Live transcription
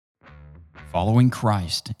Following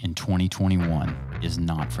Christ in 2021 is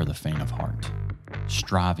not for the faint of heart.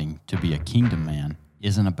 Striving to be a kingdom man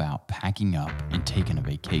isn't about packing up and taking a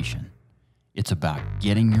vacation. It's about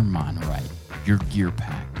getting your mind right, your gear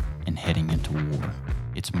packed, and heading into war.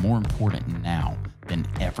 It's more important now than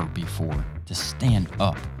ever before to stand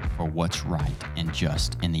up for what's right and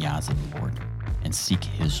just in the eyes of the Lord and seek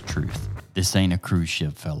His truth. This ain't a cruise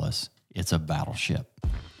ship, fellas. It's a battleship.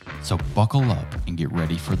 So buckle up and get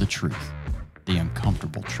ready for the truth, the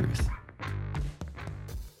uncomfortable truth.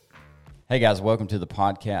 Hey guys, welcome to the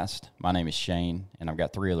podcast. My name is Shane, and I've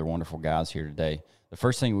got three other wonderful guys here today. The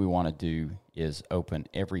first thing we want to do is open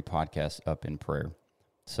every podcast up in prayer.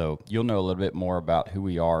 So you'll know a little bit more about who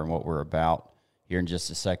we are and what we're about here in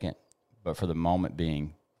just a second. But for the moment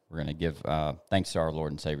being, we're going to give thanks to our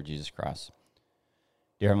Lord and Savior, Jesus Christ.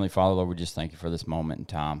 Dear Heavenly Father, Lord, we just thank you for this moment in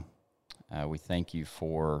time. We thank you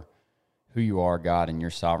for who you are, God, and your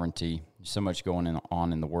sovereignty. There's so much going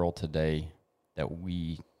on in the world today that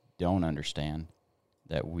we don't understand,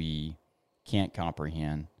 that we can't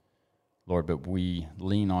comprehend. Lord, but we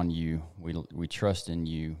lean on you. We trust in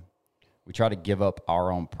you. We try to give up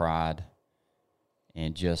our own pride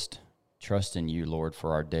and just trust in you, Lord,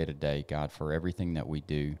 for our day-to-day, God, for everything that we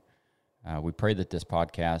do. We pray that this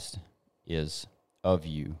podcast is of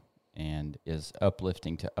you and is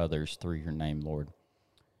uplifting to others through your name, Lord.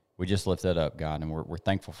 We just lift that up, God, and we're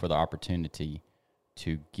thankful for the opportunity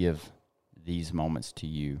to give these moments to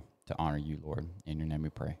you, to honor you, Lord. In your name we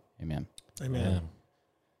pray. Amen. Amen.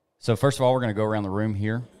 So first of all, we're going to go around the room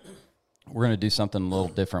here. We're going to do something a little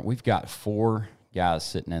different. We've got four guys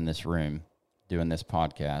sitting in this room doing this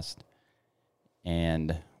podcast,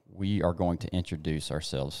 and we are going to introduce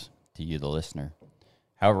ourselves to you, the listener.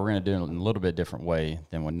 However, we're going to do it in a little bit different way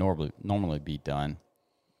than would normally be done.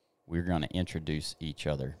 We're going to introduce each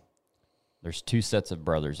other. There's two sets of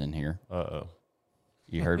brothers in here. Uh-oh.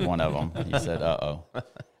 You heard one of them. He said, uh-oh.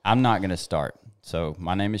 I'm not going to start. So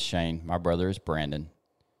my name is Shane. My brother is Brandon.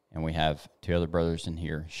 And we have two other brothers in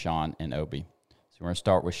here, Sean and Obi. So we're going to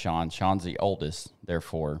start with Sean. Sean's the oldest.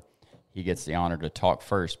 Therefore, he gets the honor to talk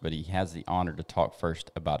first, but he has the honor to talk first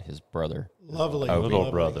about his brother. Lovely. Obi. Little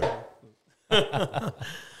brother.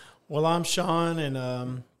 Well, I'm Sean,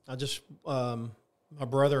 and my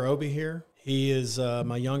brother Obi here. He is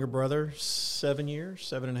my younger brother,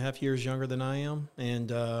 7.5 years younger than I am,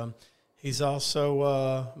 and he's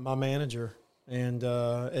also my manager and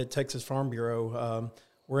at Texas Farm Bureau.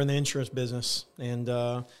 We're in the insurance business, and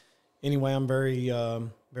anyway, I'm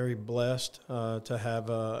very blessed to have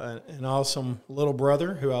an awesome little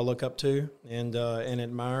brother who I look up to and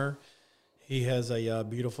admire. He has a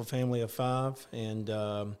beautiful family of five,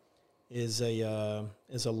 and is a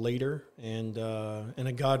leader and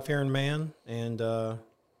a God-fearing man, and I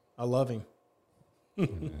love him.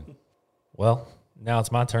 Well, now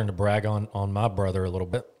it's my turn to brag on my brother a little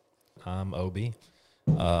bit. I'm Obi.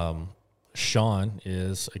 Sean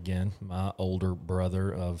is, again, my older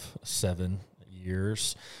brother of 7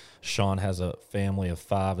 years. Sean has a family of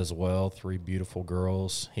 5 as well, 3 beautiful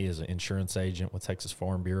girls. He is an insurance agent with Texas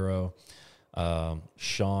Farm Bureau.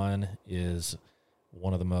 Sean is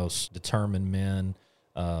one of the most determined men,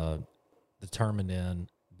 determined in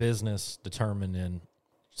business, determined in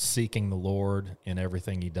seeking the Lord in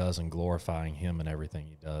everything he does and glorifying him in everything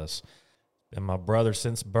he does. Been my brother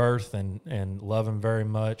since birth and love him very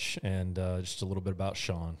much, and just a little bit about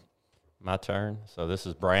Sean. My turn. So this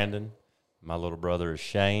is Brandon. My little brother is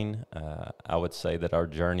Shane. I would say that our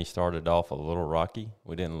journey started off a little rocky.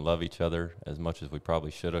 We didn't love each other as much as we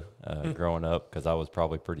probably should have growing up, because I was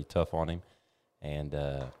probably pretty tough on him. And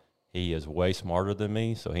he is way smarter than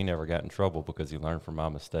me, so he never got in trouble because he learned from my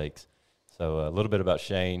mistakes. So a little bit about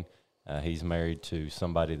Shane. He's married to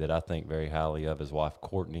somebody that I think very highly of, his wife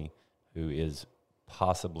Courtney, who is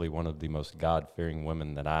possibly one of the most God-fearing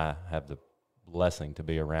women that I have the blessing to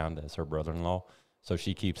be around as her brother-in-law. So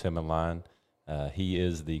she keeps him in line. He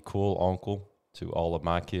is the cool uncle to all of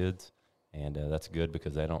my kids, and that's good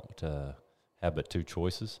because they don't have but 2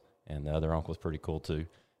 choices, and the other uncle's pretty cool too.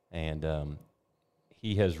 And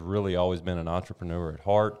he has really always been an entrepreneur at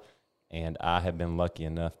heart, and I have been lucky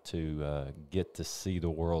enough to get to see the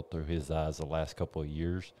world through his eyes the last couple of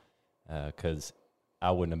years, because I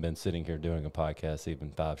wouldn't have been sitting here doing a podcast even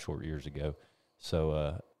 5 short years ago.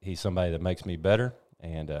 So he's somebody that makes me better,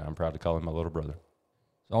 and I'm proud to call him my little brother.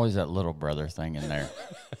 There's always that little brother thing in there.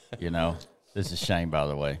 You know, this is Shane, by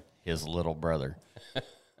the way, his little brother.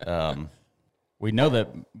 We know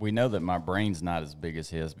that my brain's not as big as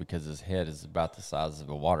his because his head is about the size of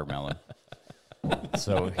a watermelon.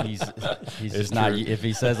 So he's just not. If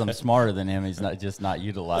he says I'm smarter than him, he's not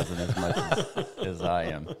utilizing as much as I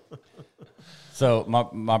am. So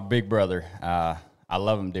my big brother, I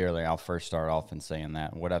love him dearly. I'll first start off in saying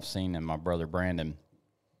that. What I've seen in my brother Brandon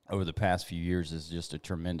over the past few years is just a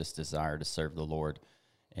tremendous desire to serve the Lord.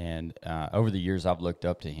 And over the years, I've looked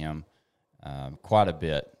up to him quite a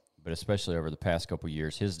bit, but especially over the past couple of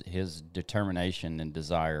years, his determination and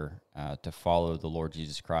desire to follow the Lord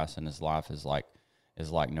Jesus Christ in his life is like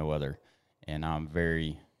no other. And I'm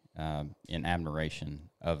very in admiration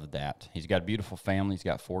of that. He's got a beautiful family. He's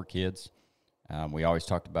got 4 kids. We always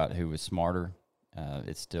talked about who was smarter.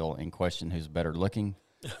 It's still in question who's better looking.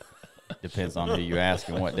 Depends on who you ask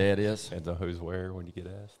and what day it is. Depends on who's where when you get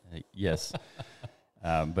asked. Yes.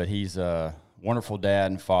 But he's a wonderful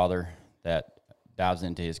dad and father that dives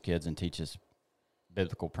into his kids and teaches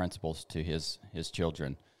biblical principles to his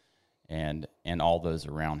children and all those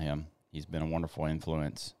around him. He's been a wonderful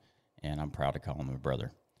influence, and I'm proud to call him a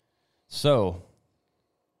brother. So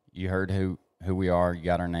you heard who we are. You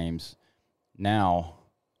got our names. Now,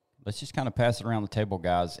 let's just kind of pass it around the table,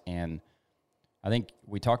 guys. And I think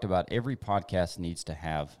we talked about every podcast needs to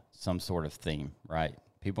have some sort of theme, right?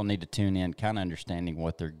 People need to tune in, kind of understanding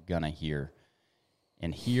what they're going to hear.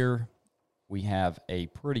 And here we have a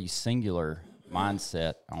pretty singular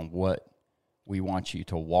mindset on what we want you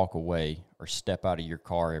to walk away or step out of your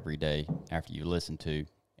car every day after you listen to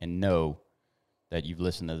and know that you've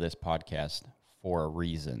listened to this podcast for a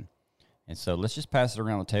reason. And so let's just pass it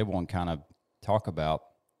around the table and kind of talk about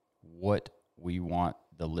what we want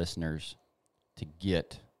the listeners to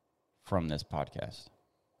get from this podcast.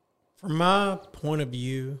 From my point of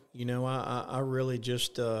view, I really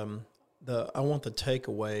just I want the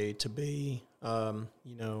takeaway to be,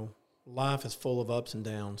 life is full of ups and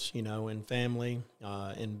downs, in family,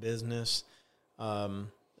 in business,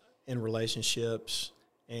 in relationships,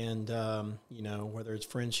 and whether it's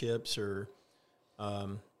friendships or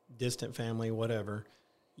distant family, whatever.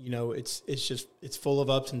 It's full of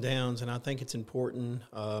ups and downs, and I think it's important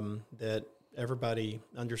that everybody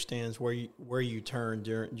understands where you turn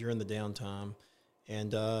during the downtime,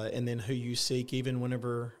 and then who you seek even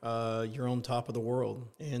whenever you're on top of the world,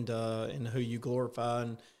 and who you glorify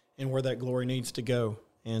and where that glory needs to go.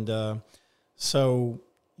 And so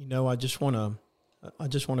I just want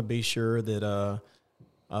to be sure that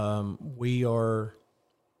we are,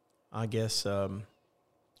 I guess.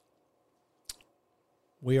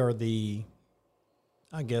 We are the,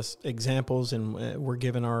 examples, and we're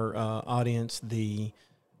giving our audience the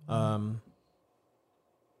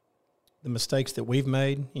mistakes that we've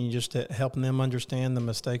made, and just helping them understand the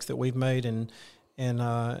mistakes that we've made, and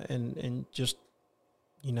just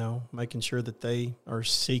making sure that they are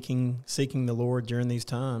seeking the Lord during these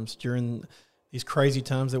times, during these crazy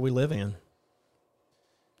times that we live in.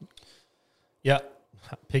 Yeah,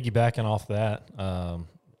 piggybacking off that.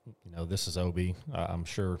 This is Obi. I'm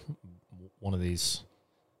sure one of these,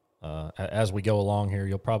 as we go along here,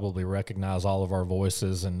 you'll probably recognize all of our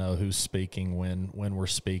voices and know who's speaking when we're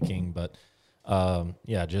speaking. But,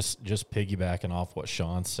 just piggybacking off what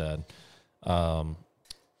Sean said,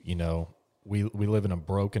 we live in a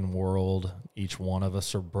broken world. Each one of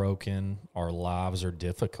us are broken. Our lives are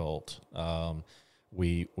difficult.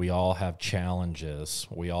 We all have challenges.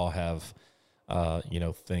 We all have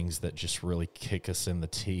things that just really kick us in the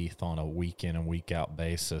teeth on a week in and week out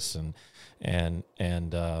basis. And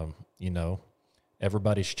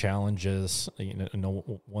everybody's challenges,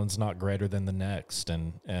 one's not greater than the next.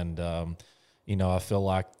 And I feel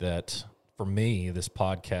like that for me, this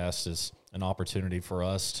podcast is an opportunity for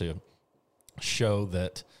us to show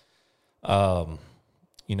that,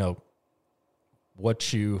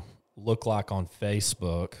 what you look like on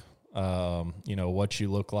Facebook, what you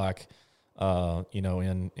look like,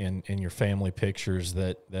 in your family pictures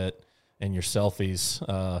that and your selfies,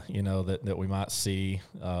 that we might see,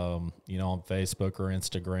 on Facebook or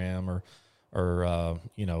Instagram or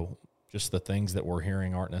just the things that we're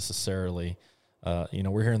hearing aren't necessarily,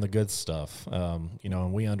 we're hearing the good stuff,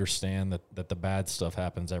 and we understand that the bad stuff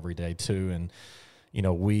happens every day too. And,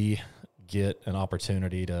 we get an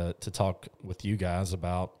opportunity to talk with you guys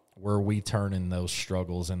about where we turn in those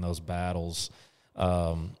struggles and those battles.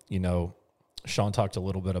 Sean talked a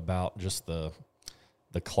little bit about just the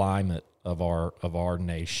climate of our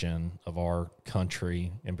nation, of our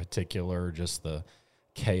country in particular, just the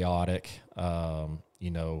chaotic,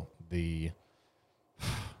 the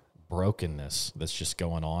brokenness that's just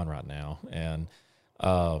going on right now. And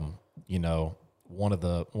one of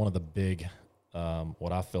the big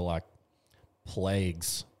what I feel like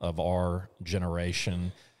plagues of our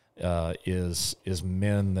generation is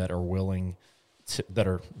men that are willing that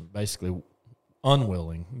are basically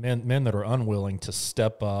unwilling, men that are unwilling to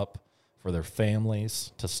step up for their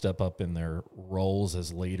families to step up in their roles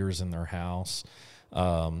as leaders in their house,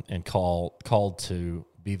 and called to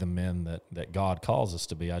be the men that God calls us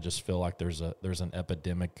to be. I just feel like there's an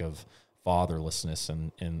epidemic of fatherlessness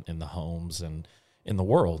in the homes and in the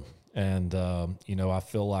world. And, I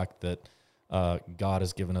feel like that God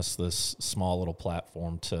has given us this small little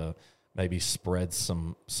platform to maybe spread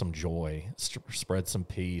some joy, spread some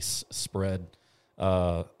peace, spread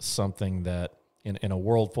something that in a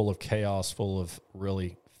world full of chaos, full of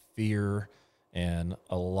really fear and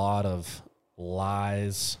a lot of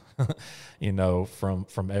lies,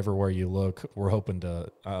 from everywhere you look, we're hoping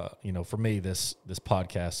to, for me, this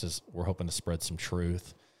podcast is, we're hoping to spread some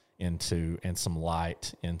truth and some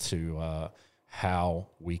light into how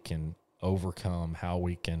we can overcome, how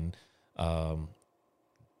we can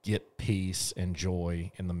get peace and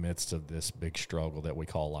joy in the midst of this big struggle that we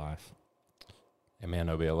call life. Amen,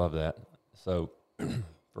 Obi, I love that. So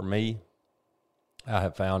for me, I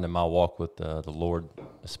have found in my walk with the Lord,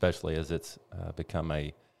 especially as it's become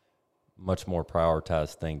a much more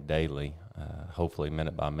prioritized thing daily, hopefully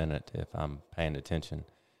minute by minute if I'm paying attention,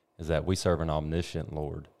 is that we serve an omniscient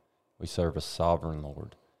Lord. We serve a sovereign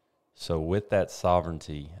Lord. So with that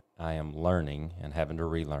sovereignty, I am learning and having to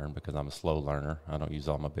relearn, because I'm a slow learner. I don't use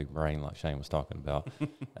all my big brain like Shane was talking about,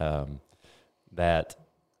 that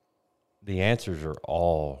the answers are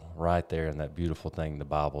all right there in that beautiful thing, the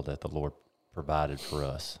Bible, that the Lord provided for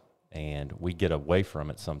us. And we get away from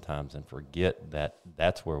it sometimes and forget that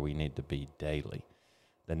that's where we need to be daily.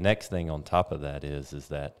 The next thing on top of that is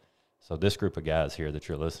that, so this group of guys here that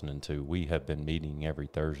you're listening to, we have been meeting every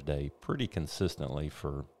Thursday pretty consistently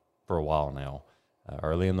for a while now,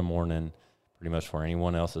 early in the morning, pretty much where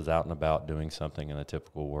anyone else is out and about doing something in the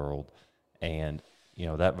typical world. And,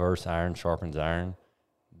 that verse, iron sharpens iron,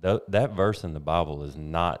 that verse in the Bible is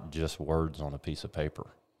not just words on a piece of paper,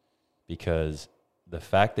 because the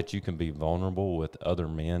fact that you can be vulnerable with other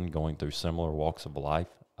men going through similar walks of life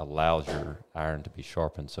allows your iron to be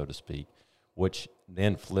sharpened, so to speak, which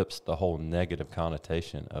then flips the whole negative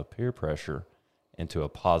connotation of peer pressure into a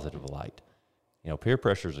positive light. Peer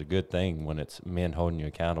pressure is a good thing when it's men holding you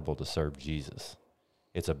accountable to serve Jesus.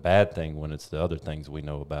 It's a bad thing when it's the other things we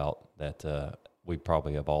know about that we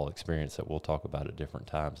probably have all experienced that we'll talk about at different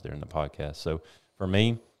times during the podcast. So for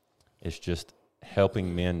me, it's just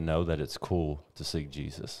helping men know that it's cool to seek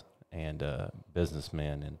Jesus, and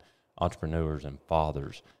businessmen and entrepreneurs and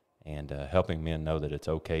fathers, and helping men know that it's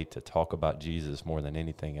okay to talk about Jesus more than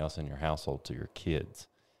anything else in your household to your kids.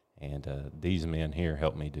 And these men here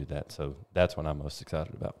help me do that. So that's what I'm most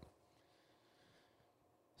excited about.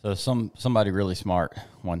 So somebody really smart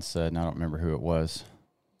once said, and I don't remember who it was,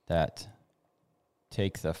 that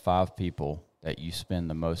take the 5 people that you spend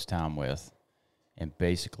the most time with, and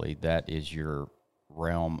basically that is your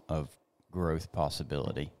realm of growth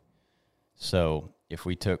possibility. So if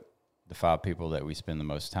we took the 5 people that we spend the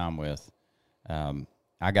most time with,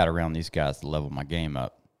 I got around these guys to level my game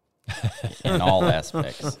up in all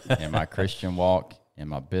aspects, in my Christian walk, in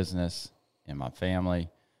my business, in my family.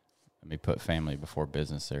 Let me put family before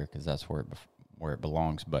business there, because that's where it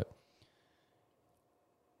belongs. But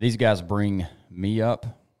these guys bring me up,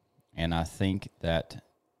 and I think that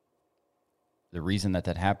the reason that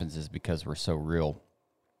happens is because we're so real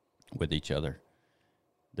with each other.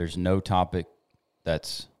 There's no topic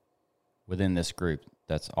that's within this group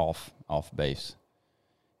that's off base.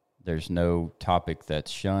 There's no topic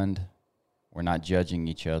that's shunned. We're not judging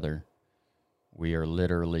each other. We are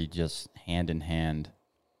literally just hand in hand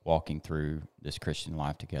walking through this Christian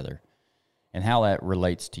life together. And how that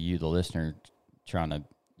relates to you, the listener, trying to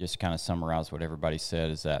just kind of summarize what everybody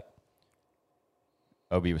said, is that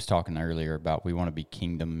Obi was talking earlier about we want to be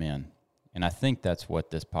kingdom men. And I think that's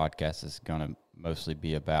what this podcast is going to mostly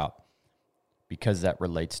be about, because that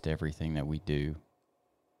relates to everything that we do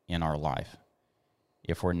in our life.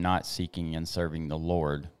 If we're not seeking and serving the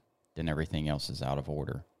Lord, then everything else is out of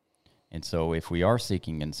order. And so if we are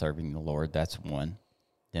seeking and serving the Lord, that's 1.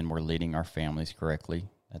 Then we're leading our families correctly.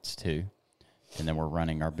 That's 2. And then we're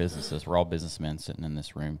running our businesses. We're all businessmen sitting in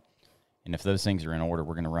this room. And if those things are in order,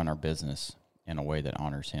 we're going to run our business in a way that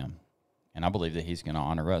honors him. And I believe that he's going to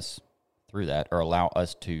honor us through that, or allow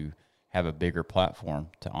us to have a bigger platform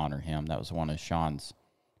to honor him. That was one of Sean's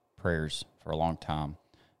prayers for a long time,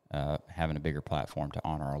 having a bigger platform to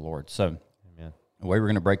honor our Lord. So Amen. The way we're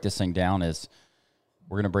going to break this thing down is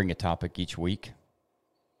we're going to bring a topic each week.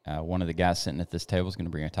 One of the guys sitting at this table is going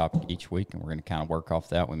to bring a topic each week, and we're going to kind of work off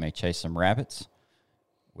that. We may chase some rabbits,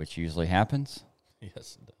 which usually happens.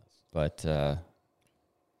 Yes, it does. But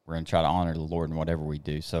we're going to try to honor the Lord in whatever we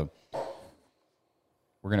do. So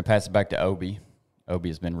we're going to pass it back to Obi, Obi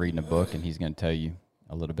has been reading a book, and he's going to tell you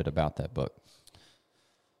a little bit about that book.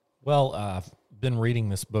 Well, I've been reading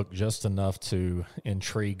this book just enough to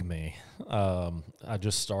intrigue me. I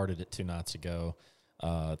just started it 2 nights ago.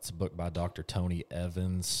 It's a book by Dr. Tony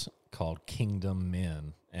Evans called Kingdom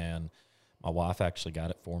Men, and my wife actually got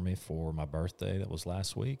it for me for my birthday. That was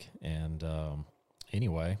last week. And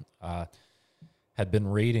anyway, I had been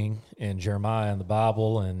reading in Jeremiah in the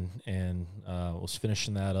Bible and was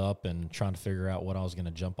finishing that up and trying to figure out what I was going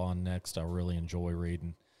to jump on next. I really enjoy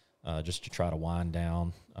reading just to try to wind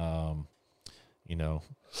down.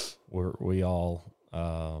 We all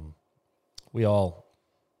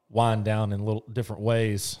wind down in little different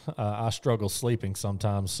ways. I struggle sleeping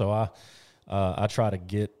sometimes, so I try to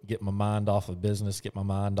get my mind off of business, get my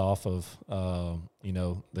mind off of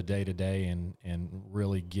the day to day, and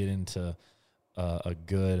really get into a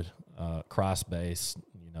good Christ-based,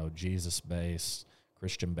 Jesus-based,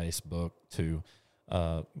 Christian-based book to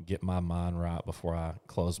get my mind right before I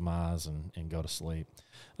close my eyes and go to sleep.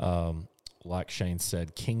 Like Shane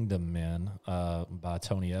said, Kingdom Men by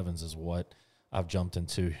Tony Evans is what I've jumped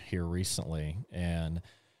into here recently, and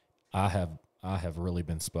I have really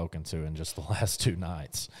been spoken to in just the last 2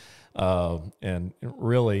 nights, and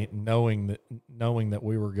really knowing that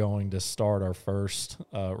we were going to start our first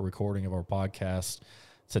recording of our podcast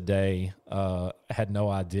today, I had no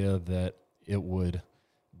idea that it would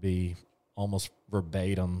be almost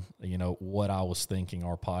verbatim, what I was thinking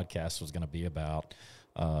our podcast was going to be about.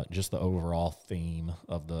 Just the overall theme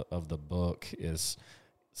of the book is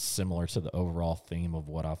similar to the overall theme of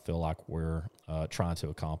what I feel like we're trying to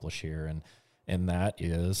accomplish here, and that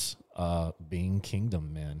is being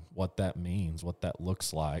kingdom men, what that means, what that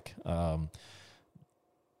looks like.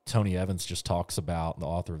 Tony Evans just talks about, the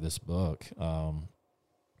author of this book,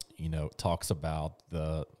 talks about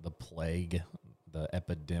the plague, the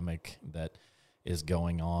epidemic that is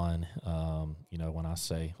going on. When I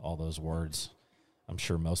say all those words, I'm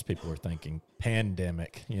sure most people are thinking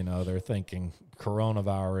pandemic. They're thinking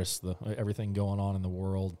coronavirus, everything going on in the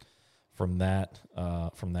world from that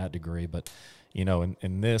degree. But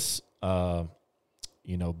in this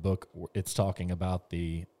book, it's talking about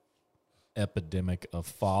the epidemic of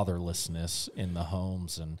fatherlessness in the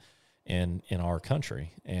homes and in our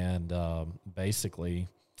country, and basically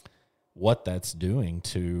what that's doing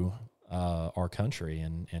to our country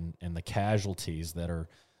and the casualties that are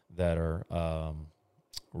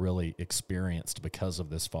really experienced because of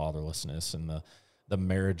this fatherlessness, and the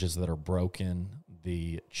marriages that are broken,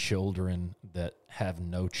 the children that have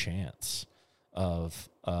no chance of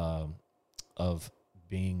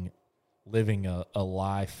living a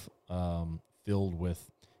life filled with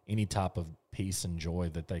any type of peace and joy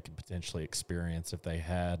that they could potentially experience if they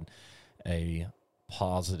had a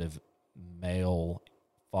positive male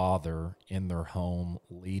father in their home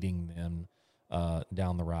leading them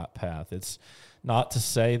down the right path. It's not to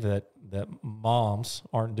say that moms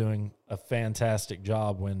aren't doing a fantastic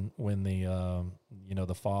job when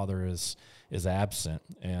the father is absent,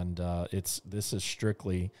 and this is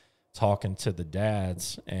strictly talking to the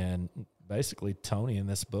dads. And basically Tony in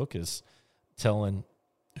this book is telling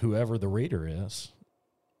whoever the reader is,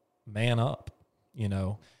 man up.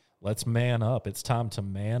 Let's man up. It's time to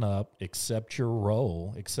man up, accept your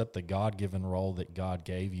role, accept the God-given role that God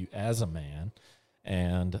gave you as a man,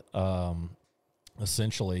 and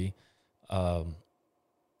essentially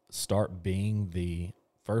start being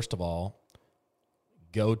first of all,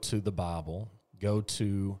 go to the Bible, go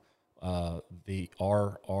to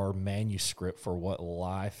our manuscript for what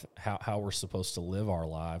life, how we're supposed to live our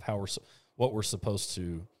life, what we're supposed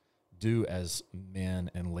to do as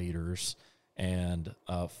men and leaders, and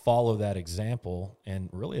follow that example. And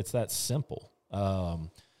really, it's that simple.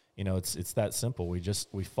 It's that simple.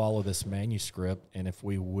 We follow this manuscript, and if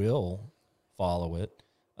we will follow it,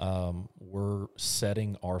 we're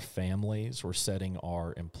setting our families, we're setting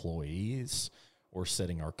our employees, we're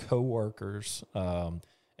setting our coworkers,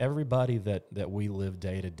 everybody that we live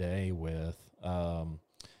day to day with.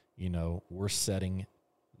 We're setting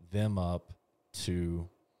them up to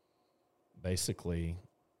basically,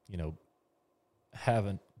 have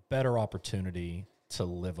a better opportunity to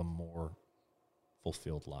live a more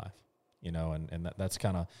fulfilled life, and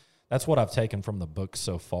that's what I've taken from the book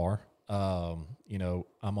so far. I'm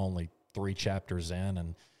only 3 chapters in,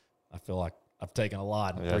 and I feel like I've taken a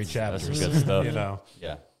lot in 3 chapters. That's good stuff.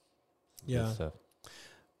 Yeah. Yeah. Good stuff.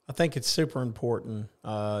 I think it's super important,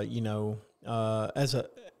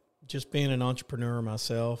 just being an entrepreneur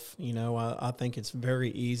myself, I think it's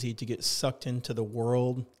very easy to get sucked into the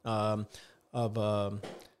world of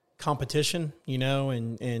competition,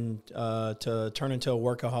 and to turn into a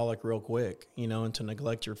workaholic real quick, and to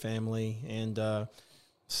neglect your family. And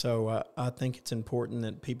so I think it's important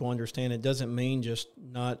that people understand it doesn't mean just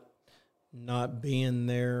not being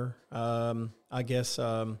there. I guess,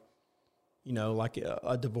 like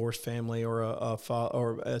a divorced family or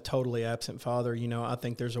or a totally absent father. I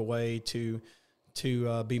think there's a way to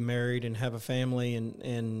be married and have a family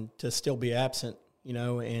and to still be absent.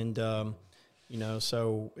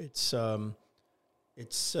 So it's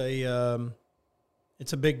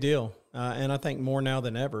a big deal, and I think more now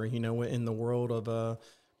than ever. In the world of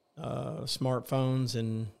smartphones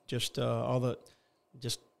and just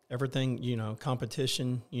everything.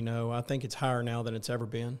 Competition. I think it's higher now than it's ever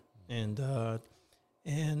been, and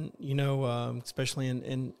especially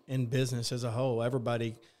in business as a whole,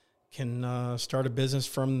 everybody can start a business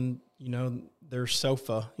from their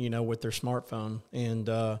sofa, with their smartphone. And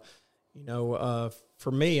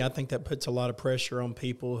for me, I think that puts a lot of pressure on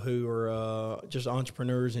people who are just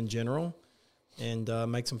entrepreneurs in general, and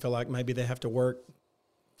makes them feel like maybe they have to work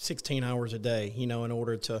 16 hours a day, in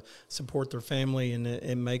order to support their family. And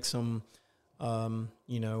it makes them,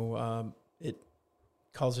 it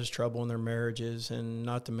causes trouble in their marriages, and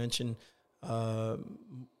not to mention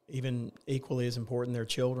even equally as important, their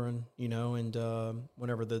children, and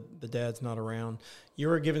whenever the dad's not around. You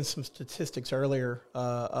were given some statistics earlier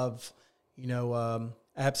of,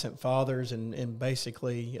 absent fathers and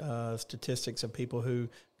basically statistics of people who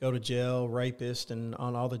go to jail, rapists, and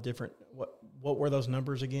on all the different, what were those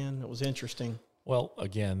numbers again? It was interesting. Well,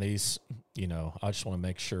 again, these, I just want to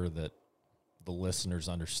make sure that the listeners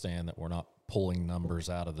understand that we're not pulling numbers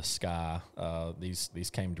out of the sky. These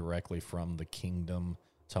came directly from The Kingdom,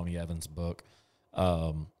 Tony Evans' book.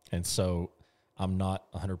 And so I'm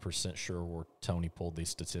not 100% sure where Tony pulled these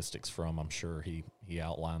statistics from. I'm sure he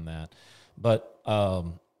outlined that. But,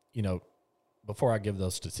 before I give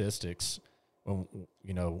those statistics, when,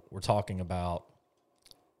 we're talking about,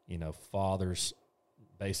 fathers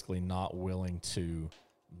basically not willing to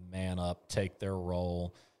man up, take their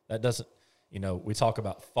role. That doesn't, we talk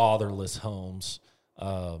about fatherless homes.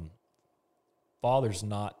 Fathers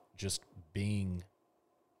being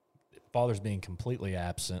completely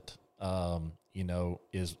absent,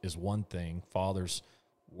 is one thing. Fathers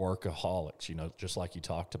workaholics, just like you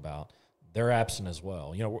talked about, they're absent as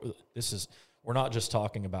well. We're not just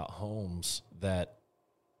talking about homes that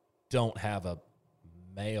don't have a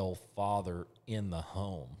male father in the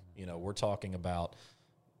home. We're talking about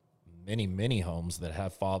many, many homes that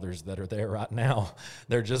have fathers that are there right now.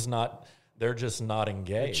 They're just not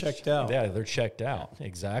engaged. They're checked out. Yeah, they're checked out.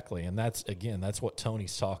 Exactly. And that's what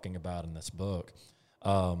Tony's talking about in this book.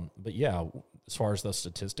 But yeah, as far as those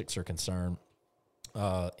statistics are concerned,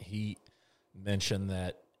 he mentioned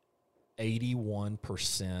that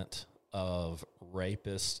 81% of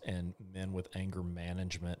rapists and men with anger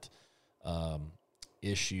management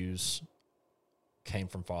issues came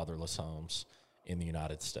from fatherless homes in the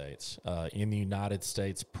United States. In the United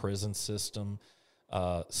States prison system,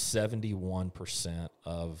 71%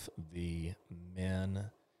 of the men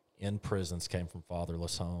in prisons came from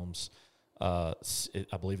fatherless homes. I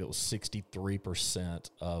believe it was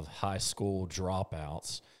 63% of high school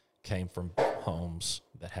dropouts came from homes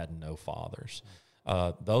that had no fathers.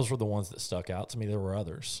 Those were the ones that stuck out to me. There were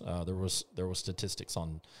others. There was statistics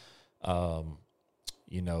on,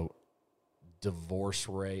 divorce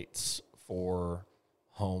rates for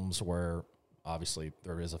homes where obviously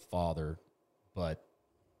there is a father, but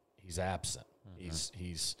he's absent. Mm-hmm.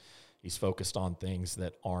 He's focused on things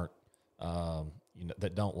that aren't,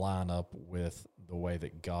 that don't line up with the way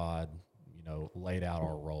that God, laid out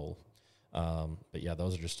our role. But yeah,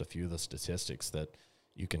 those are just a few of the statistics that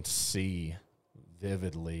you can see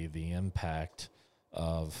vividly the impact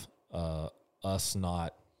of us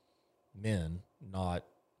not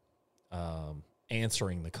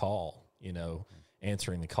answering the call,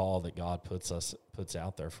 answering the call that God puts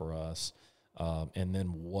out there for us. And then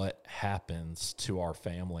what happens to our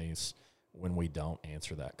families when we don't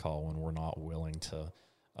answer that call, when we're not willing to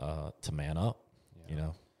man up,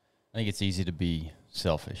 I think it's easy to be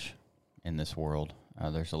selfish in this world.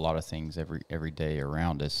 There's a lot of things every day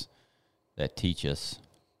around us that teach us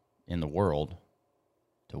in the world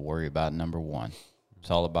to worry about number one. It's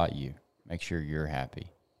all about you. Make sure you're happy.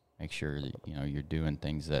 Make sure that, you're doing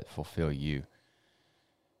things that fulfill you.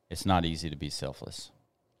 It's not easy to be selfless.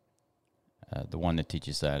 The one that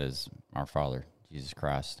teaches that is our Father, Jesus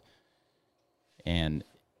Christ. And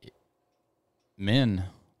men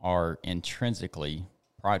are intrinsically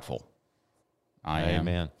prideful. I am.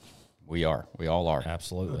 Amen. We are. We all are.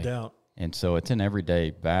 Absolutely. No doubt. And so it's an everyday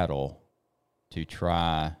battle to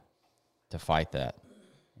try to fight that.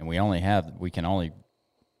 And we can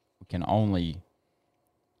only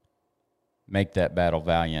make that battle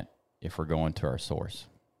valiant if we're going to our source.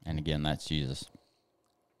 And again, that's Jesus.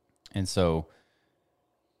 And so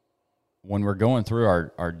when we're going through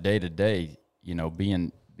our day-to-day, you know,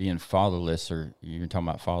 being fatherless, or you're talking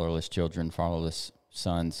about fatherless children, fatherless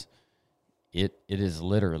sons, it is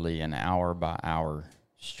literally an hour-by-hour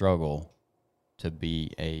struggle to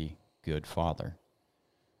be a good father.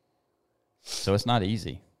 So it's not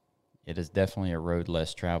easy. It is definitely a road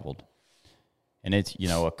less traveled. And it's, you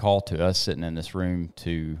know, a call to us sitting in this room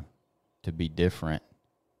to be different.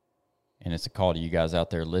 And it's a call to you guys out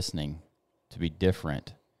there listening to be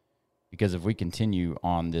different. Because if we continue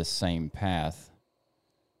on this same path,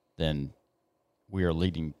 then we are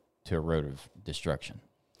leading to a road of destruction.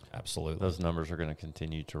 Absolutely. Those numbers are going to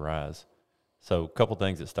continue to rise. So a couple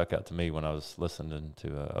things that stuck out to me when I was listening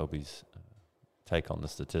to Obi's take on the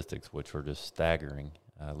statistics, which were just staggering.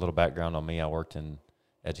 A little background on me: I worked in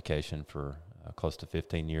education for close to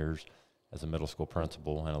 15 years as a middle school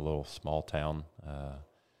principal in a little small town,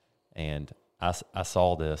 and I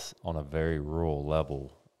saw this on a very rural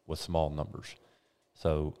level with small numbers.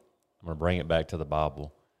 So I'm going to bring it back to the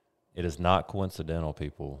Bible. It is not coincidental,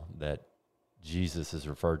 people, that Jesus is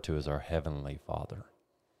referred to as our Heavenly Father.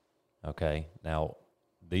 Okay, now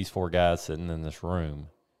these four guys sitting in this room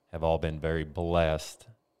have all been very blessed,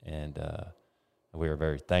 and we are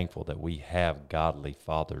very thankful that we have godly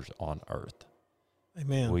fathers on earth.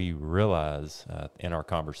 Amen. We realize in our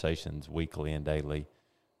conversations weekly and daily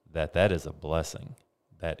that is a blessing.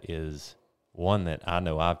 That is one that I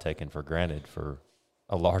know I've taken for granted for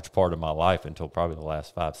a large part of my life until probably the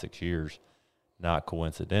last 5-6 years. Not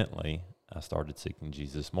coincidentally, I started seeking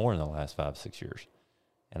Jesus more in the last 5-6 years.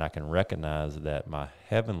 And I can recognize that my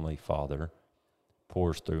Heavenly Father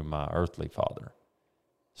pours through my earthly father.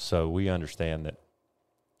 So we understand that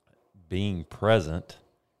being present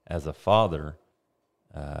as a father,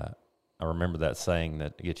 I remember that saying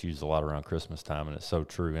that gets used a lot around Christmas time, and it's so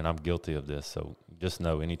true, and I'm guilty of this. So just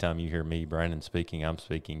know, anytime you hear me, Brandon, speaking, I'm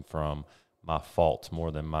speaking from my faults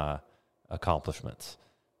more than my accomplishments.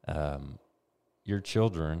 Your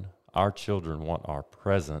children, our children want our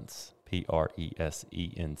presence, Presence,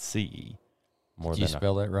 more Did you than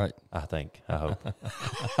spell that right? I think. I hope.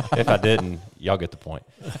 If I didn't, y'all get the point.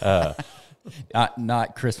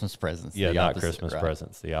 Not Christmas presents. Yeah, the not opposite, Christmas right?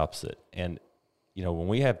 presents, the opposite. And, you know, when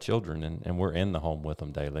we have children and we're in the home with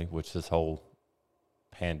them daily, which this whole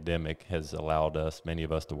pandemic has allowed us, many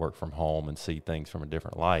of us, to work from home and see things from a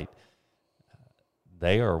different light,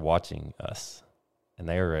 they are watching us, and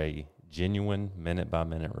they are a genuine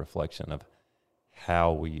minute-by-minute reflection of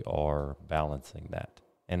how we are balancing that.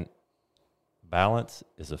 And balance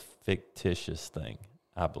is a fictitious thing,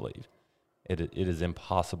 I believe. It is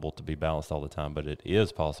impossible to be balanced all the time, but it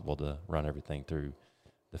is possible to run everything through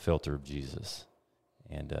the filter of Jesus.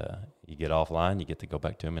 And you get offline, you get to go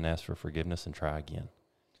back to him and ask for forgiveness and try again.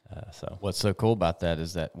 So What's so cool about that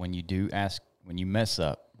is that when you mess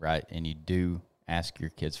up, right, and you do ask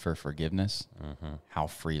your kids for forgiveness, how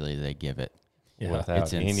freely they give it. Yeah. without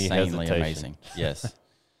It's any insanely hesitation. amazing. Yes.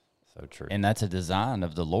 So true. And that's a design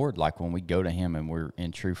of the Lord. Like when we go to him and we're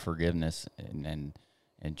in true forgiveness and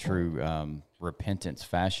true repentance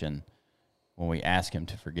fashion, when we ask him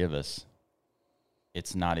to forgive us,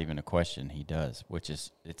 it's not even a question. He does, which is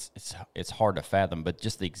it's hard to fathom. But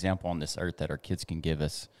just the example on this earth that our kids can give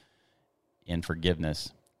us in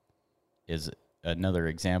forgiveness is another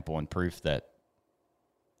example and proof that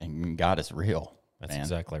and God is real. That's man.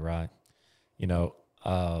 exactly right. You know,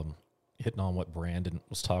 hitting on what Brandon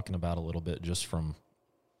was talking about a little bit, just from,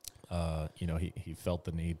 you know, he felt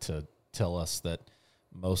the need to tell us that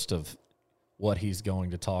most of what he's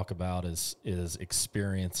going to talk about is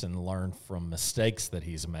experience and learn from mistakes that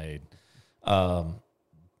he's made.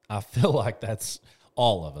 I feel like that's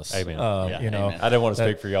all of us. Amen. You know, amen. I didn't want to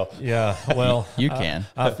speak for y'all. yeah. Well, You can.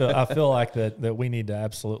 I feel like that we need to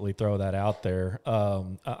absolutely throw that out there. I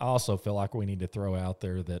also feel like we need to throw out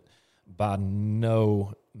there that by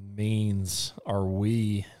no means are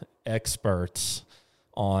we experts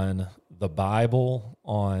on the Bible,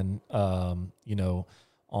 on you know,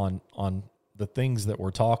 on the things that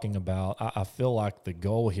we're talking about. I feel like the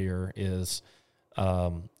goal here is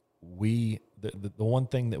the one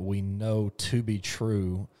thing that we know to be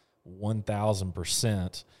true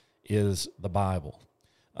 1,000% is the Bible.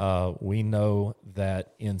 We know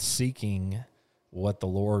that in seeking what the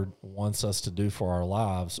Lord wants us to do for our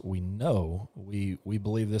lives, we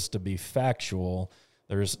believe this to be factual.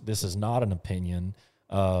 This is not an opinion,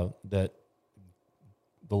 that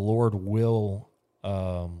the Lord will,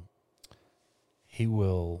 he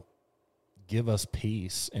will give us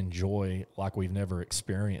peace and joy like we've never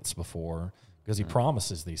experienced before, because he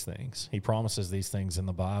promises these things. He promises these things in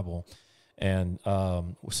the Bible. And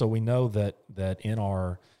so we know that in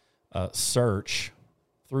our search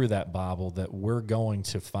through that Bible, that we're going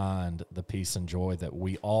to find the peace and joy that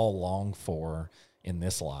we all long for in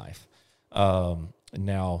this life.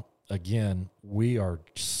 Now, again, we are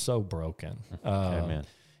so broken. Amen.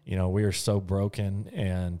 You know, we are so broken,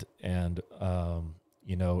 and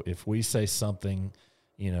you know, if we say something,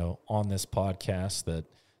 you know, on this podcast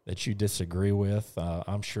that you disagree with,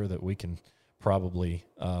 I'm sure that we can probably,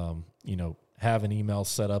 you know, have an email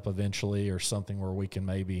set up eventually or something where we can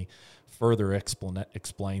maybe further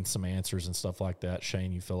explain some answers and stuff like that.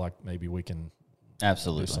 Shane, you feel like maybe we can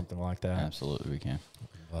Absolutely. do something like that? Absolutely, we can.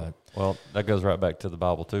 But Well, that goes right back to the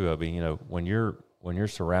Bible too, Obi. You know, when you're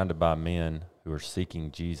surrounded by men who are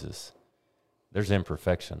seeking Jesus, there's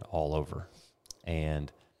imperfection all over,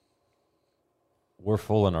 and we're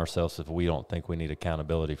fooling ourselves if we don't think we need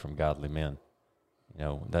accountability from godly men. You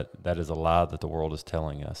know, that is a lie that the world is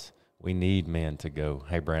telling us. We need men to go,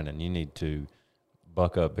 hey, Brandon, you need to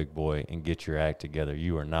buck up, big boy, and get your act together.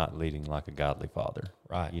 You are not leading like a godly father.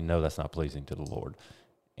 Right. You know that's not pleasing to the Lord.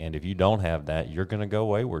 And if you don't have that, you're going to go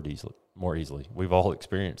wayward more easily. We've all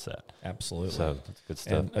experienced that. absolutely. So that's good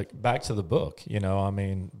stuff. And back to the book, you know, I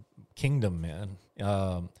mean, kingdom men,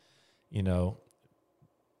 you know,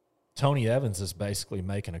 Tony Evans is basically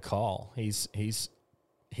making a call. He's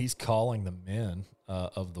calling the men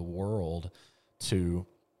of the world to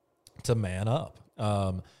man up.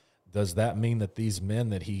 Does that mean that these men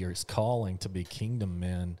that he is calling to be kingdom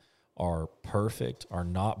men are perfect, are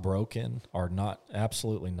not broken, are not?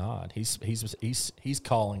 Absolutely not. He's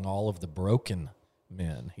calling all of the broken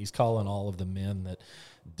men. He's calling all of the men that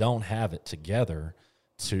don't have it together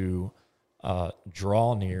to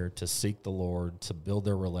draw near, to seek the Lord, to build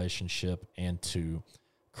their relationship, and to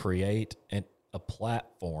create a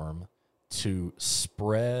platform to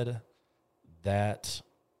spread that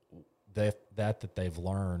they've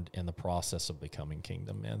learned in the process of becoming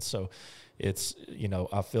kingdom men. So it's, you know,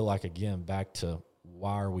 I feel like, again, back to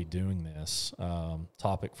why are we doing this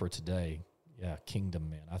topic for today? Yeah, kingdom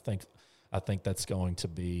men. I think that's going to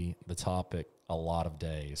be the topic a lot of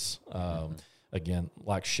days. Again,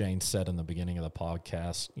 like Shane said in the beginning of the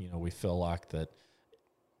podcast, you know, we feel like that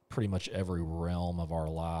pretty much every realm of our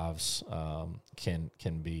lives can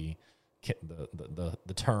be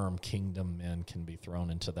the term kingdom men can be thrown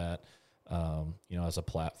into that, you know, as a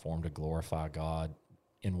platform to glorify God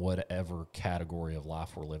in whatever category of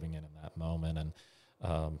life we're living in that moment. And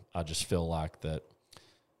I just feel like that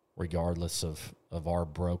regardless of our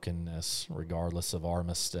brokenness, regardless of our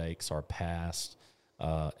mistakes, our past,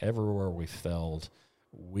 everywhere we failed,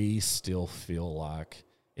 we still feel like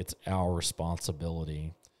it's our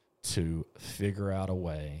responsibility to figure out a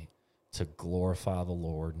way to glorify the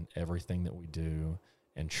Lord in everything that we do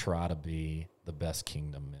and try to be the best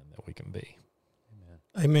kingdom men that we can be.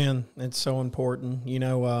 Amen. It's so important. You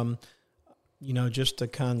know, just to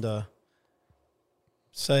kind of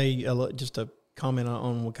say, just to comment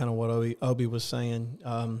on what Obi was saying.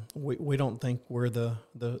 We don't think we're the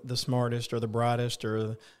smartest or the brightest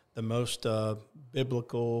or the most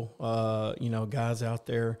biblical, you know, guys out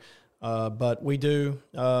there. But we do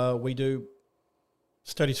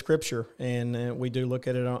study Scripture, and we do look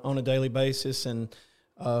at it on a daily basis. And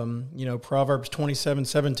you know, Proverbs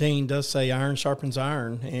 27:17 does say iron sharpens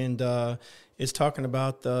iron, and it's talking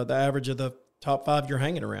about the average of the top 5 you're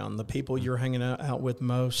hanging around, the people you're hanging out with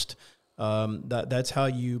most. That's how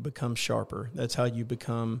you become sharper. That's how you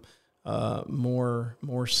become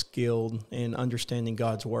more skilled in understanding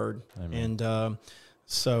God's word. Amen. And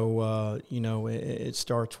so you know, it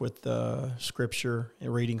starts with Scripture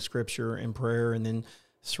and reading Scripture and prayer, and then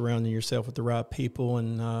surrounding yourself with the right people.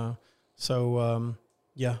 And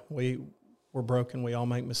yeah, we're broken. We all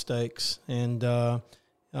make mistakes, and I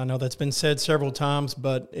know that's been said several times,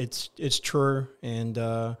 but it's true. And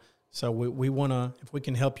so we want to, if we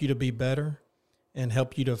can help you to be better and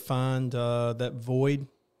help you to find that void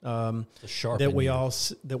that we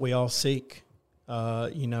all seek,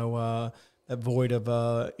 you know, that void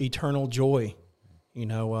of eternal joy, you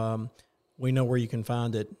know, we know where you can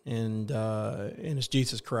find it, and it's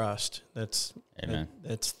Jesus Christ. That's Amen.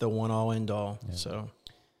 That's the one all end all. Yeah. So,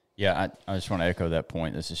 yeah, I just want to echo that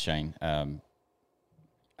point. This is Shane.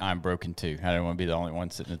 I'm broken too. I don't want to be the only one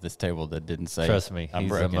sitting at this table that didn't say. Trust me, I'm he's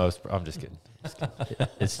broken. the most. I'm just kidding.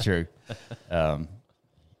 It's true.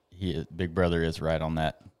 Big Brother is right on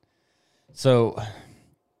that. So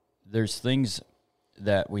there's things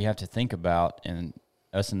that we have to think about, and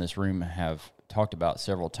us in this room have talked about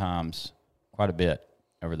several times, quite a bit.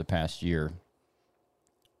 over the past year,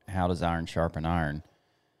 how does iron sharpen iron?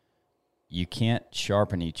 You can't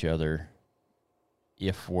sharpen each other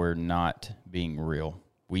if we're not being real.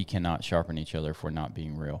 We cannot sharpen each other if we're not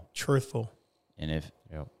being real. Truthful. And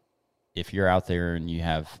Yep. if you're out there and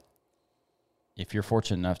if you're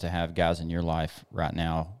fortunate enough to have guys in your life right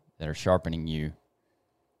now that are sharpening you,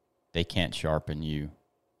 they can't sharpen you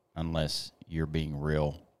unless you're being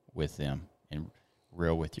real with them and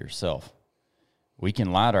real with yourself. We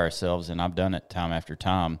can lie to ourselves, and I've done it time after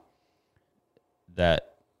time,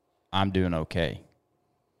 that I'm doing okay.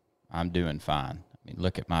 I'm doing fine. I mean,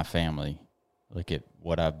 look at my family. Look at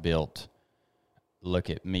what I've built. Look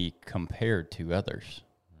at me compared to others.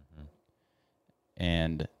 Mm-hmm.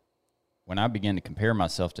 And when I begin to compare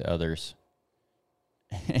myself to others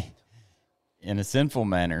in a sinful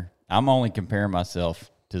manner, I'm only comparing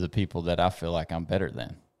myself to the people that I feel like I'm better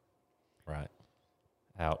than. Right.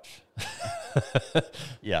 Ouch.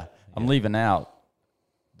 Yeah. I'm leaving out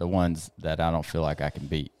the ones that I don't feel like I can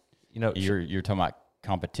beat. You know, You're talking about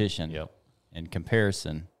competition. Yep. And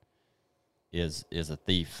comparison is a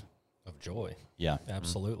thief. Of joy. Yeah.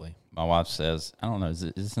 Absolutely. My wife says, I don't know, is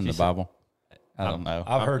this in the said- Bible? I don't know.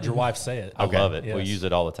 I've heard your wife say it. I love it. We Yes. use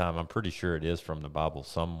it all the time. I'm pretty sure it is from the Bible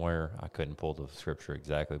somewhere. I couldn't pull the scripture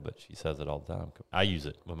exactly, but she says it all the time. I use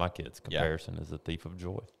it with my kids. Comparison is the thief of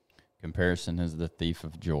joy. Comparison is the thief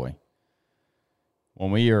of joy. When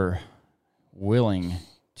we are willing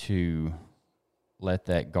to let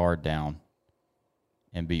that guard down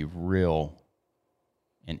and be real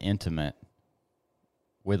and intimate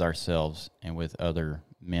with ourselves and with other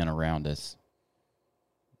men around us,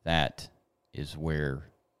 that is where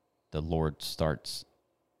the Lord starts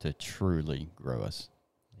to truly grow us.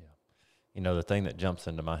 Yeah. You know, the thing that jumps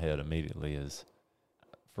into my head immediately is,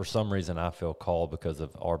 for some reason, I feel called because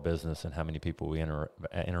of our business and how many people we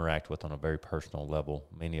interact with on a very personal level.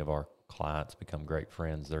 Many of our clients become great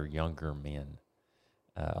friends. They're younger men,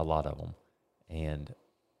 a lot of them. And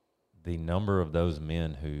the number of those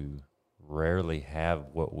men who rarely have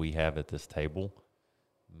what we have at this table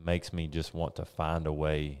makes me just want to find a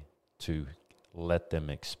way to let them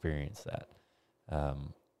experience that.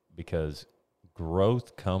 Because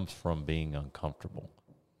growth comes from being uncomfortable,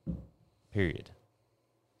 period.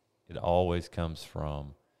 It always comes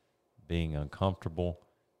from being uncomfortable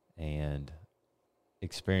and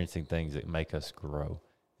experiencing things that make us grow.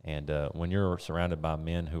 And when you're surrounded by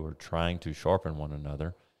men who are trying to sharpen one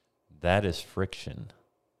another, that is friction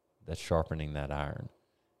that's sharpening that iron.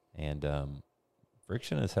 And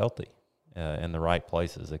friction is healthy in the right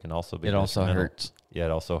places. It can also be It also detrimental. hurts. Yeah,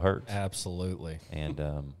 it also hurts. Absolutely. And,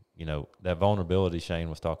 you know, that vulnerability Shane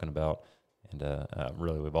was talking about, and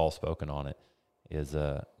really we've all spoken on it, is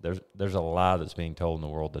there's a lie that's being told in the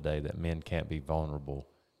world today that men can't be vulnerable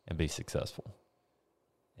and be successful.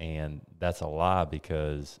 And that's a lie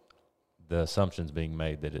because the assumption's being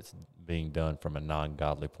made that it's being done from a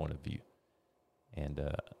non-godly point of view. And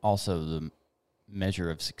Also, the measure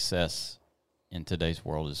of success in today's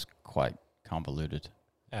world is quite convoluted.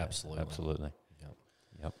 Absolutely. absolutely. Yep.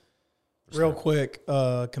 Yep. Real quick,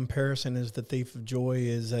 comparison is the thief of joy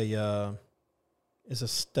is a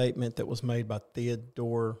statement that was made by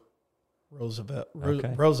Theodore Roosevelt.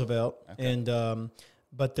 Okay. Roosevelt, Okay. and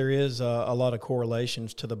but there is a lot of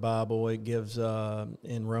correlations to the Bible. It gives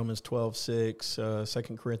in Romans 12:6,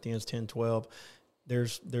 2 Corinthians 10:12.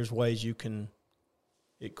 There's ways you can.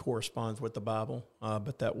 It corresponds with the Bible,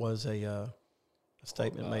 but that was a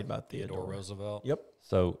statement made by Theodore. Roosevelt. Yep.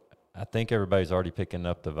 So I think everybody's already picking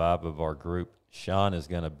up the vibe of our group. Sean is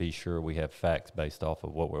going to be sure we have facts based off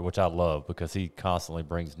of which I love because he constantly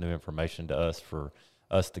brings new information to us for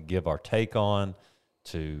us to give our take on,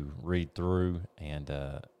 to read through. And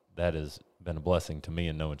that has been a blessing to me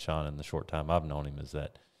in knowing Sean in the short time I've known him, is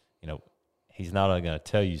that, you know, he's not only going to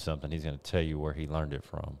tell you something, he's going to tell you where he learned it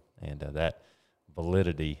from. And that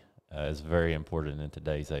validity is very important in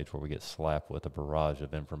today's age where we get slapped with a barrage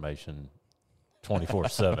of information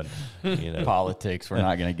 24/7. You know, Politics, we're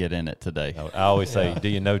not going to get in it today. I always say, do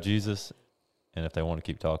you know Jesus? And if they want to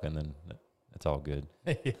keep talking, then it's all good.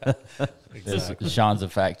 Exactly. Sean's a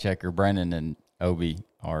fact checker. Brandon and Obi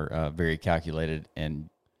are very calculated, and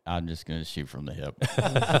I'm just going to shoot from the hip.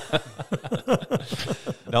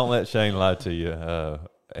 Don't let Shane lie to you.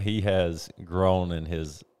 He has grown in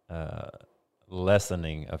his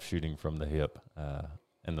lessening of shooting from the hip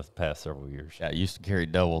in the past several years. Yeah, I used to carry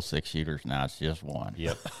double 6-shooters. Now it's just one.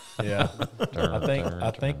 Yep. Yeah.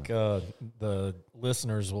 I think Turn. the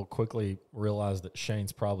listeners will quickly realize that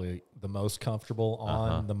Shane's probably the most comfortable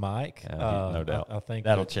on the mic. No doubt. I think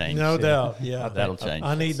That'll change. No doubt. Yeah. That'll change.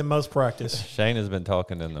 I need the most practice. Shane has been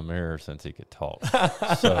talking in the mirror since he could talk.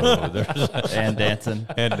 So there's And dancing.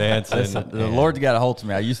 and dancing. Listen, the and- Lord's got a hold of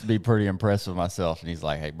me. I used to be pretty impressed with myself, and He's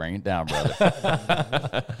like, "Hey, bring it down, brother."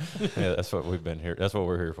 Yeah, that's what we've been here. That's what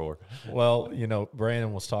we're here for. Well,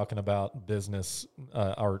 Brandon was talking about business,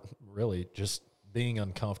 or really just being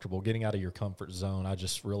uncomfortable, getting out of your comfort zone. I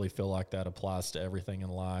just really feel like that applies to everything in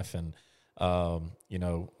life. And,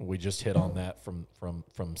 we just hit on that from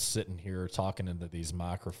sitting here talking into these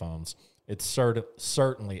microphones. It's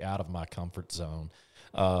certainly out of my comfort zone.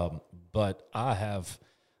 But I have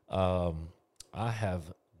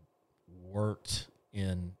worked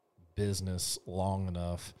in business long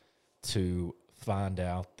enough to find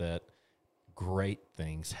out that great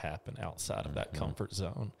things happen outside of that comfort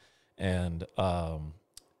zone. And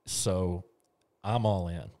so I'm all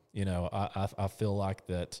in. I feel like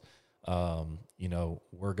that,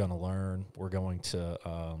 we're going to learn. We're going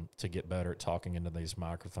to get better at talking into these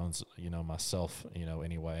microphones, myself,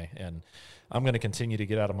 anyway. And I'm going to continue to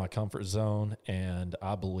get out of my comfort zone, and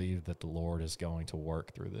I believe that the Lord is going to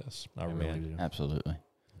work through this. I really do. Absolutely.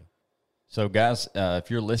 So, guys, if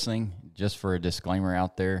you're listening, just for a disclaimer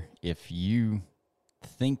out there, if you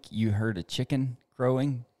think you heard a chicken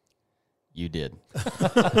crowing, you did.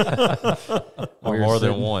 Or more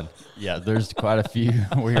than one. Yeah, there's quite a few.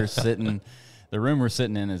 The room we're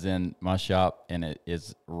sitting in is in my shop, and it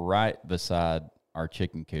is right beside our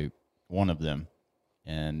chicken coop, one of them.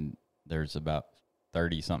 And there's about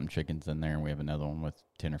 30-something chickens in there, and we have another one with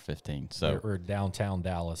 10 or 15. So We're downtown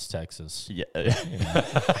Dallas, Texas. yeah.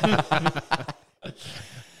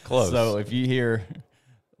 Close. So if you hear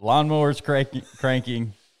lawnmowers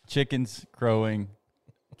cranking, chickens crowing,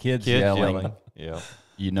 kids yelling, Yeah.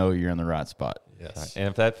 you know you're in the right spot. Yes. And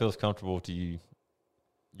if that feels comfortable to you,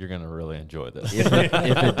 you're going to really enjoy this. If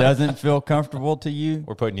it doesn't feel comfortable to you,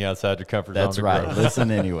 We're putting you outside your comfort zone. that's to right. grow. Listen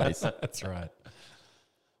anyways. That's right.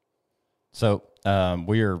 So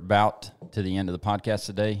we are about to the end of the podcast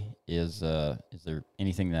today. Is there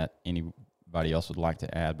anything that anybody else would like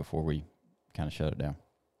to add before we kind of shut it down?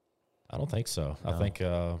 I don't think so. No.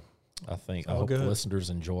 I hope the listeners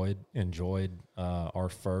enjoyed our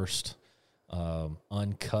first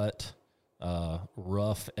uncut,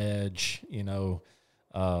 rough edge,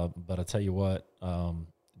 but I tell you what,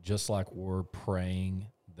 just like we're praying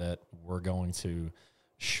that we're going to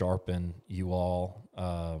sharpen you all,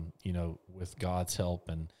 with God's help,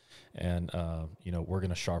 and we're going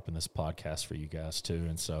to sharpen this podcast for you guys too.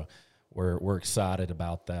 And so we're excited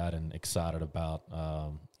about that, and excited about,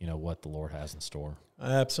 what the Lord has in store.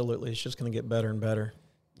 Absolutely. It's just going to get better and better.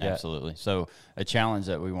 Yeah. Absolutely. So a challenge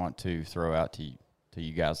that we want to throw out to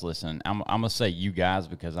you guys listening. I'm going to say you guys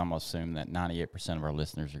because I'm going to assume that 98% of our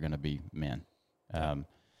listeners are going to be men. And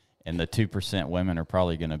the 2% women are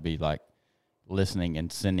probably going to be like listening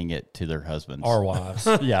and sending it to their husbands. Our wives.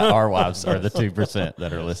 Yeah, our wives are the 2%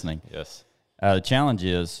 that are listening. Yes. The challenge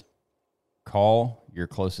is call your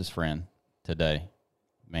closest friend today,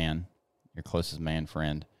 your closest man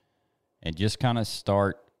friend, and just kind of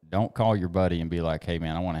start. Don't call your buddy and be like, "Hey,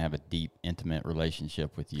 man, I want to have a deep, intimate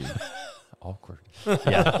relationship with you." Awkward.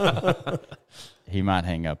 Yeah. He might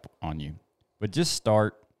hang up on you. But just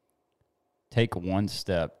start, take one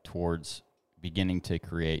step towards beginning to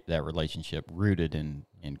create that relationship rooted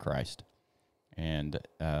in Christ. And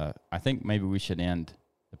I think maybe we should end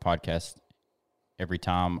the podcast every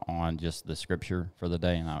time on just the scripture for the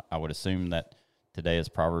day. And I would assume that today is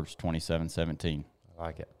Proverbs 27:17. I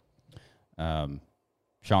like it.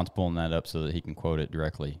 Sean's pulling that up so that he can quote it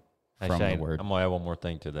directly Hey, from Shane, the word. I'm going to add one more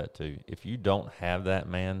thing to that, too. If you don't have that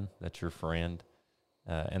man that's your friend,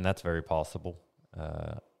 and that's very possible,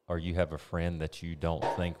 or you have a friend that you don't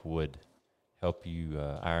think would help you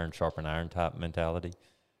iron sharpen iron type mentality,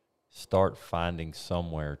 start finding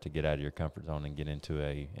somewhere to get out of your comfort zone and get into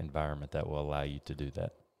a environment that will allow you to do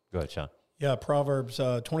that. Go ahead, Sean. Yeah, Proverbs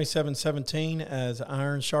 27:17, as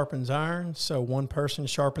iron sharpens iron, so one person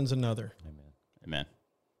sharpens another. Amen.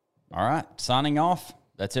 All right, signing off.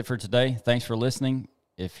 That's it for today. Thanks for listening.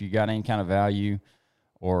 If you got any kind of value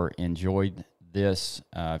or enjoyed this,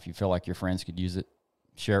 if you feel like your friends could use it,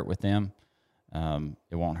 share it with them.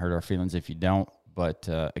 It won't hurt our feelings if you don't. But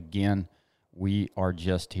again, we are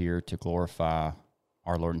just here to glorify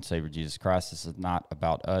our Lord and Savior Jesus Christ. This is not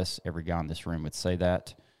about us. Every guy in this room would say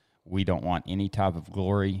that. We don't want any type of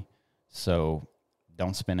glory, so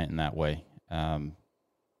don't spin it in that way.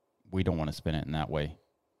 We don't want to spin it in that way.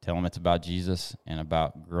 Tell them it's about Jesus and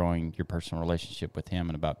about growing your personal relationship with Him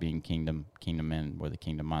and about being kingdom men with a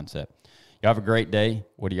kingdom mindset. You have a great day.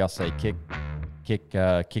 What do y'all say? Kick kick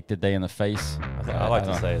the day in the face. I like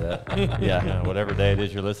to say that. Yeah. Whatever day it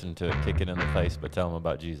is you're listening to it, kick it in the face, but tell them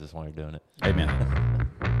about Jesus while you're doing it. Amen.